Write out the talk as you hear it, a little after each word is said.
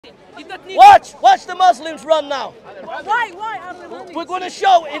Watch the Muslims run now. Why? We're going to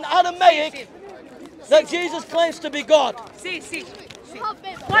show in Aramaic that Jesus claims to be God. See.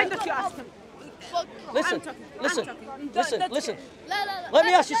 Why don't you ask him? Listen. Let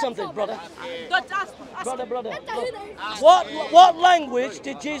me ask you something, brother. Don't ask him. Brother. What language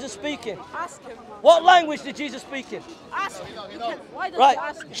did Jesus speak in? Ask him. What language did Jesus speak in? Ask him. Why don't Right. you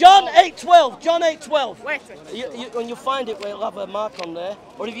ask him? John 8:12. John 8:12. Wait. When you find it, we'll have a mark on there.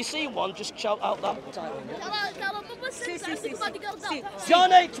 Or if you see one, just shout out that title.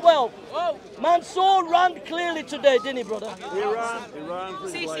 John 8:12. Oh. Mansour ran clearly today, didn't he, brother? He ran for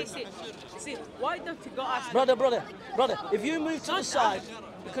his life. See, why don't you go ask him? Brother, if you move to the side,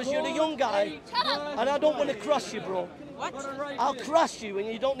 because you're a young guy, and I don't want to crush you, bro. What? I'll crush you, and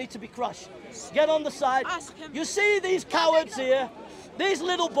you don't need to be crushed. Get on the side. Ask him. You see these cowards here? These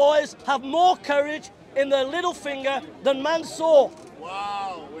little boys have more courage in their little finger than Mansour,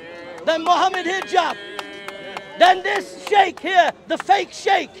 than Mohammed Hijab, than this sheikh here, the fake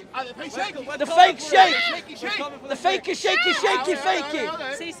sheikh. The fake sheikh. The fakey, shaky.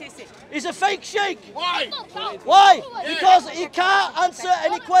 See. He's a fake sheikh. Why? Why? Because he can't answer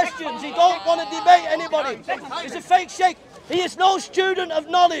any questions. He don't want to debate anybody. He's a fake sheikh. He is no student of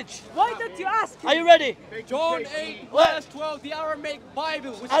knowledge. Why don't you ask him? Are you ready? John 8, verse 12, the Aramaic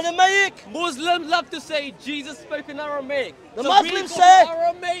Bible. Which Aramaic. Muslims love to say Jesus spoke in Aramaic. The So Muslims we've got say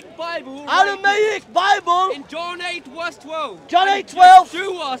Aramaic Bible. Aramaic Bible. In John 8, verse 12. John And 8:12.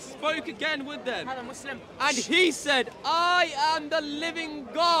 Yeshua spoke again with them. I'm a Muslim. And he said, I am the living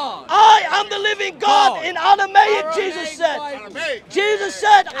God. I am the living God. God. In Aramaic, Aramaic Jesus said. Bible. Jesus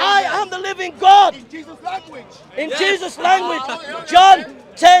said, I am the living God. In Jesus' language. In Yes. Jesus' language. John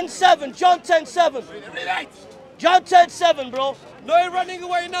 10:7. John 10:7. John 10:7, bro. No running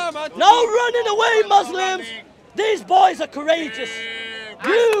away now, man. No running away, Muslims. These boys are courageous.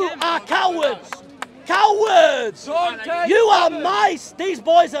 You are cowards. Cowards. John 10, You are mice. These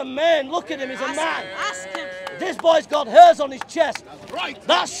boys are men. Look at him. He's a man. Ask him. This boy's got hairs on his chest. Right.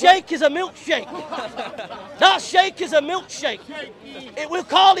 That shake is a milkshake. That shake is a milkshake. We'll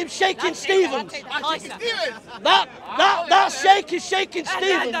call him Shaking Stevens. That shake is Shaking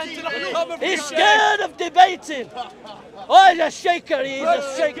Stevens. He's scared of debating. Oh, he's a shaker. He's a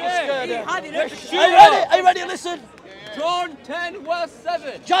shaker. Scared. Are you ready? Listen. John 10, verse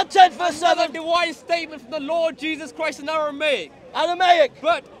 7. John 10, verse Another 7. divine statement from the Lord Jesus Christ in Aramaic. Aramaic.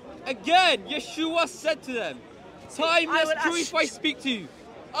 But again, Yeshua said to them, Timeless truth I speak to you.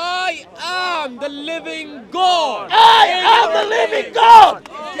 I am the living God. I am the living God.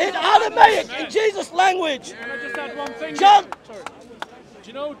 In Aramaic, in Jesus' language. Can I just add one thing? John. Sorry. Do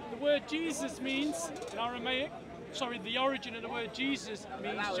you know what the word Jesus means in Aramaic? Sorry, the origin of the word Jesus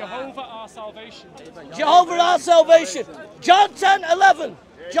means Jehovah our salvation. Jehovah our salvation. John 10:11.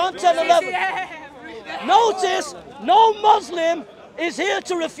 John 10:11. Notice, no Muslim is here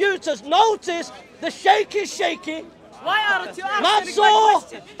to refute us. Notice, the sheikh is shaky. Why aren't you asking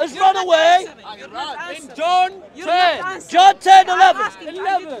Mansour has run away. In John 10, John 10:11.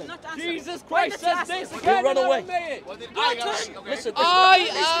 11, Jesus Christ says this again run in away. Aramaic. Listen. I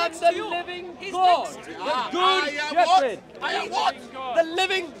am the living God, the good shepherd. I am what? The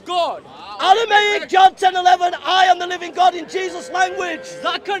living God. Aramaic, John 10:11. I am the living God in Jesus' language.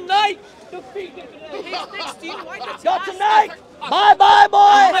 Zakir Naik defeated. Dr. Naik. Bye-bye,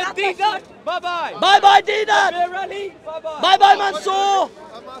 boy. Didat, bye-bye. Bye-bye, Didat. Ali, bye-bye. Bye-bye, Mansour.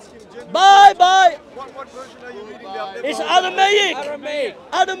 I'm asking him, Bye-bye. what version are you reading there? It's Aramaic. Aramaic.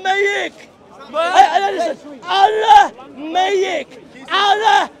 Aramaic. Listen. Aramaic.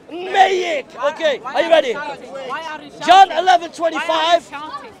 Aramaic. Okay, are you ready? John 11:25.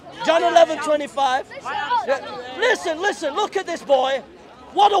 John 11:25. Listen, look at this boy.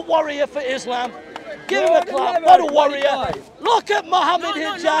 What a warrior for Islam. Give him a clap. What a warrior. Look at Mohammed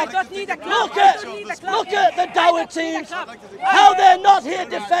Hijab. Look at the Dawah teams. How they're not here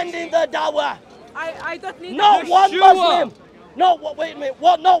defending the Dawah. I don't need Not one Muslim. Wait a minute.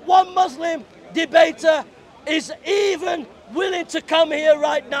 Not one Muslim debater is even willing to come here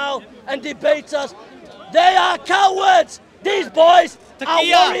right now and debate us. They are cowards. These boys are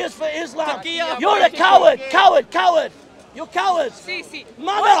warriors for Islam. You're a coward. You're cowards. See.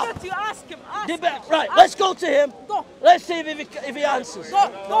 Mother. Why don't you ask him? Right, let's go to him. Go. Let's see if he answers. Go.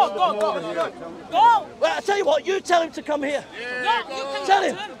 Well, I tell you what, you tell him to come here. Go. Tell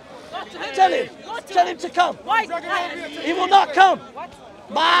him. Tell him to come. Why? He will not come.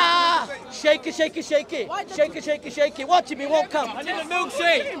 Bah, Shake it, shake it, shake it. Shake it, shake it, shake it. Watch him, he won't come. I need a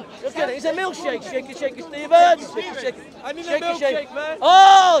milkshake. Look at it, it's a milkshake. Shake it, shake it, Stephen. Shake it, shake it. I need a Shake it, shake milkshake, man.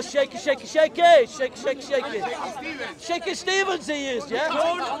 Oh, shake it, shake it, shake it. Shake it, shake it, shake it. Shake it, Stevens he is, yeah?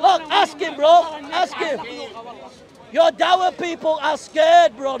 Look, ask him, bro. Ask him. Your Dawa people are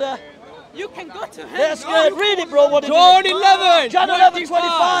scared, brother. You can go to him. They're scared. Read it, bro. What is John it? 11. John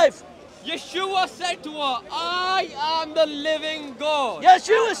 11:25. Yeshua said to her, I am the living God.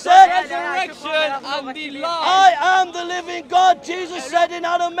 Yeshua said, Resurrection and the life. I am the living God. Jesus said in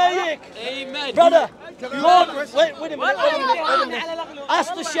Aramaic. Amen. Brother, Lord, wait a minute.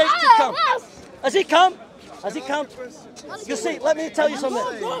 Ask the sheikh to come. Has he come? Has he come? You see, let me tell you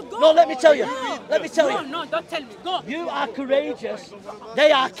something. No, let me tell you. Let me tell you. No, don't tell me. Go. You are courageous.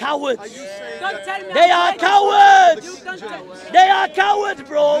 They are cowards. Don't tell me. They are cowards. Don't tell me. They are cowards,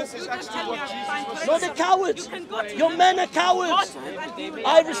 bro. Don't tell me I'm fine. No, they're cowards. You can go to Your him. men are Go cowards. to him and deal with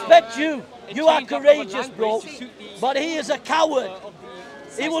I it. respect you. You are courageous, bro. But he is a coward.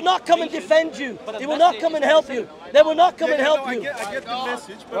 He will not come and defend you. He will not come and help you. They will not come and help you. I get the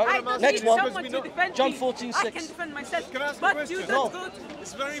message, but Right. I don't Next need one. someone to defend John me. 14:6. I can defend myself. Can I ask a But question? you No. don't go to...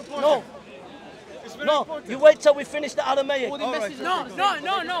 it's very important. No, It's very no. important. You wait till we finish the Aramaic.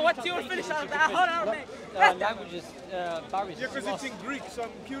 No. What's your finish? Hold on, mate. Languages, barriers. Yeah, because it's in Greek, so I'm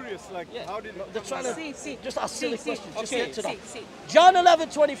curious. Like, how did They're trying to See. just ask silly See. questions. Just Okay. get to that. See. John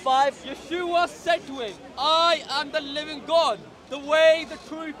 11:25. Yeshua said to him, I am the living God, the way, the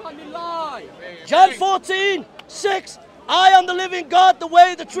truth, and the life. John 14:6. I am the living God, the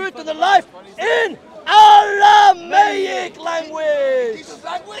way, the truth, and the life in Aramaic language.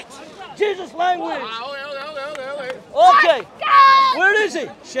 Jesus language. Okay. Where is he?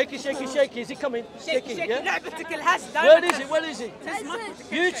 Shaky, shaky, shaky. Is he coming? Shaky, yeah? لعبتك الهش Where is he? Where is he? دائما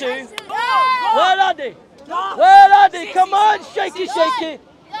You two. Go. Where are they? Where are they? Come on, shaky, shaky.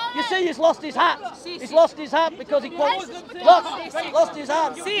 You see, he's lost his hat. He's lost his hat because he quotes. Look, lost his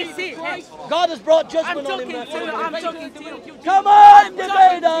hat. See. God has brought I'm judgment on him. talking to you. I'm talking to you. Come on,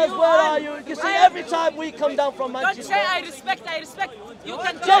 debaters, where are you? You see, every time we come down from Don't Manchester, say I respect. You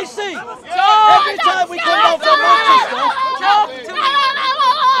can JC, every time we come down from Manchester, talk to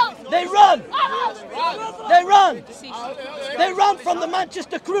me. they run. They run. They run from the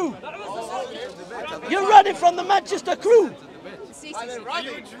Manchester crew. You're running from the Manchester crew.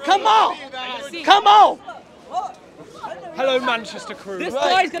 Come on. Come on. Hello, Manchester crew. This Right.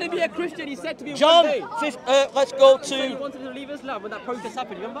 guy's going to be a Christian, he said to me John, one day. let's go He to wanted to leave Islam when that protest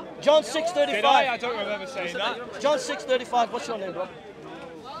happened, remember? John Did I? 6:35. Don't remember saying that. John 6:35. What's your name, bro?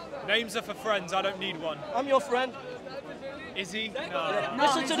 Names are for friends. I don't need one. I'm your friend. Is he? No.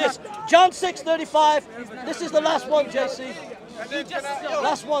 Listen to this. John 6:35. This is the last one, JC.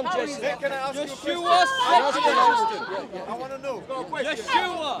 Last one, JC. Can I ask you a Yeshua question? said I want to know.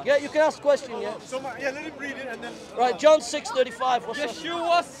 Yeshua. Yeah, you can ask a question, yeah. So, let him read it and then. Right, John 6:35. What's that?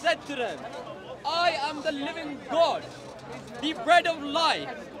 Yeshua said to them, I am the living God, the bread of life.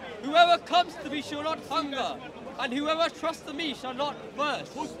 Whoever comes to me shall not hunger, and whoever trusts in me shall not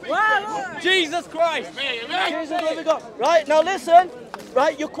thirst. Jesus Christ. Jesus, living God. Right, now listen.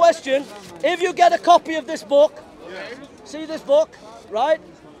 Right, your question. If you get a copy of this book, see this book, right?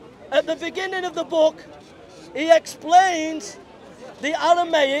 At the beginning of the book, he explains the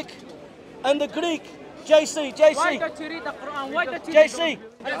Aramaic and the Greek. JC. Why don't you read the Quran? Why don't you read JC,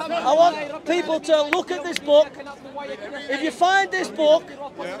 I want people to look at this book. If you find this book,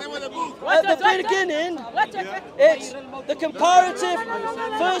 at the beginning, it's the comparative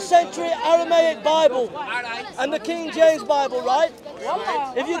 1st century Aramaic Bible and the King James Bible, right?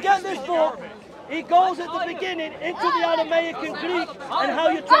 If you get this book, it goes at the beginning into the Aramaic and Greek and how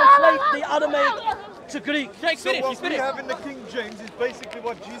you translate the Aramaic to Greek. So what we have in the King James is basically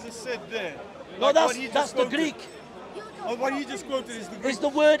what Jesus said there. No, Like what he that's just the quoted. Greek. Oh, what he just quoted is the Greek. Is the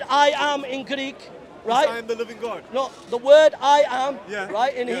word I am in Greek, I right? am the living God. No, the word I am, Yeah.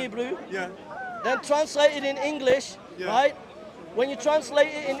 right, in yeah, Hebrew, Yeah. then translated in English, Yeah. right? When you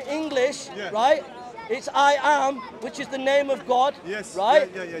translate it in English, Yeah. right, it's I am, which is the name of God, Yes. right?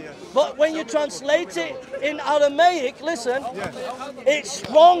 Yeah. But when you translate it in Aramaic, listen, Yeah. it's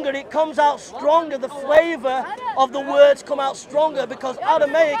stronger, it comes out stronger, the flavor of the words come out stronger because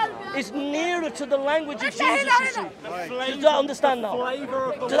Aramaic is nearer to the language of Jesus, you see. Does that understand now?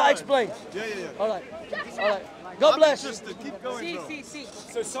 Did I explain? Yeah. All right. God bless. Just keep going, bro. See.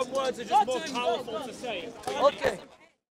 So some words are just more powerful to say. Okay.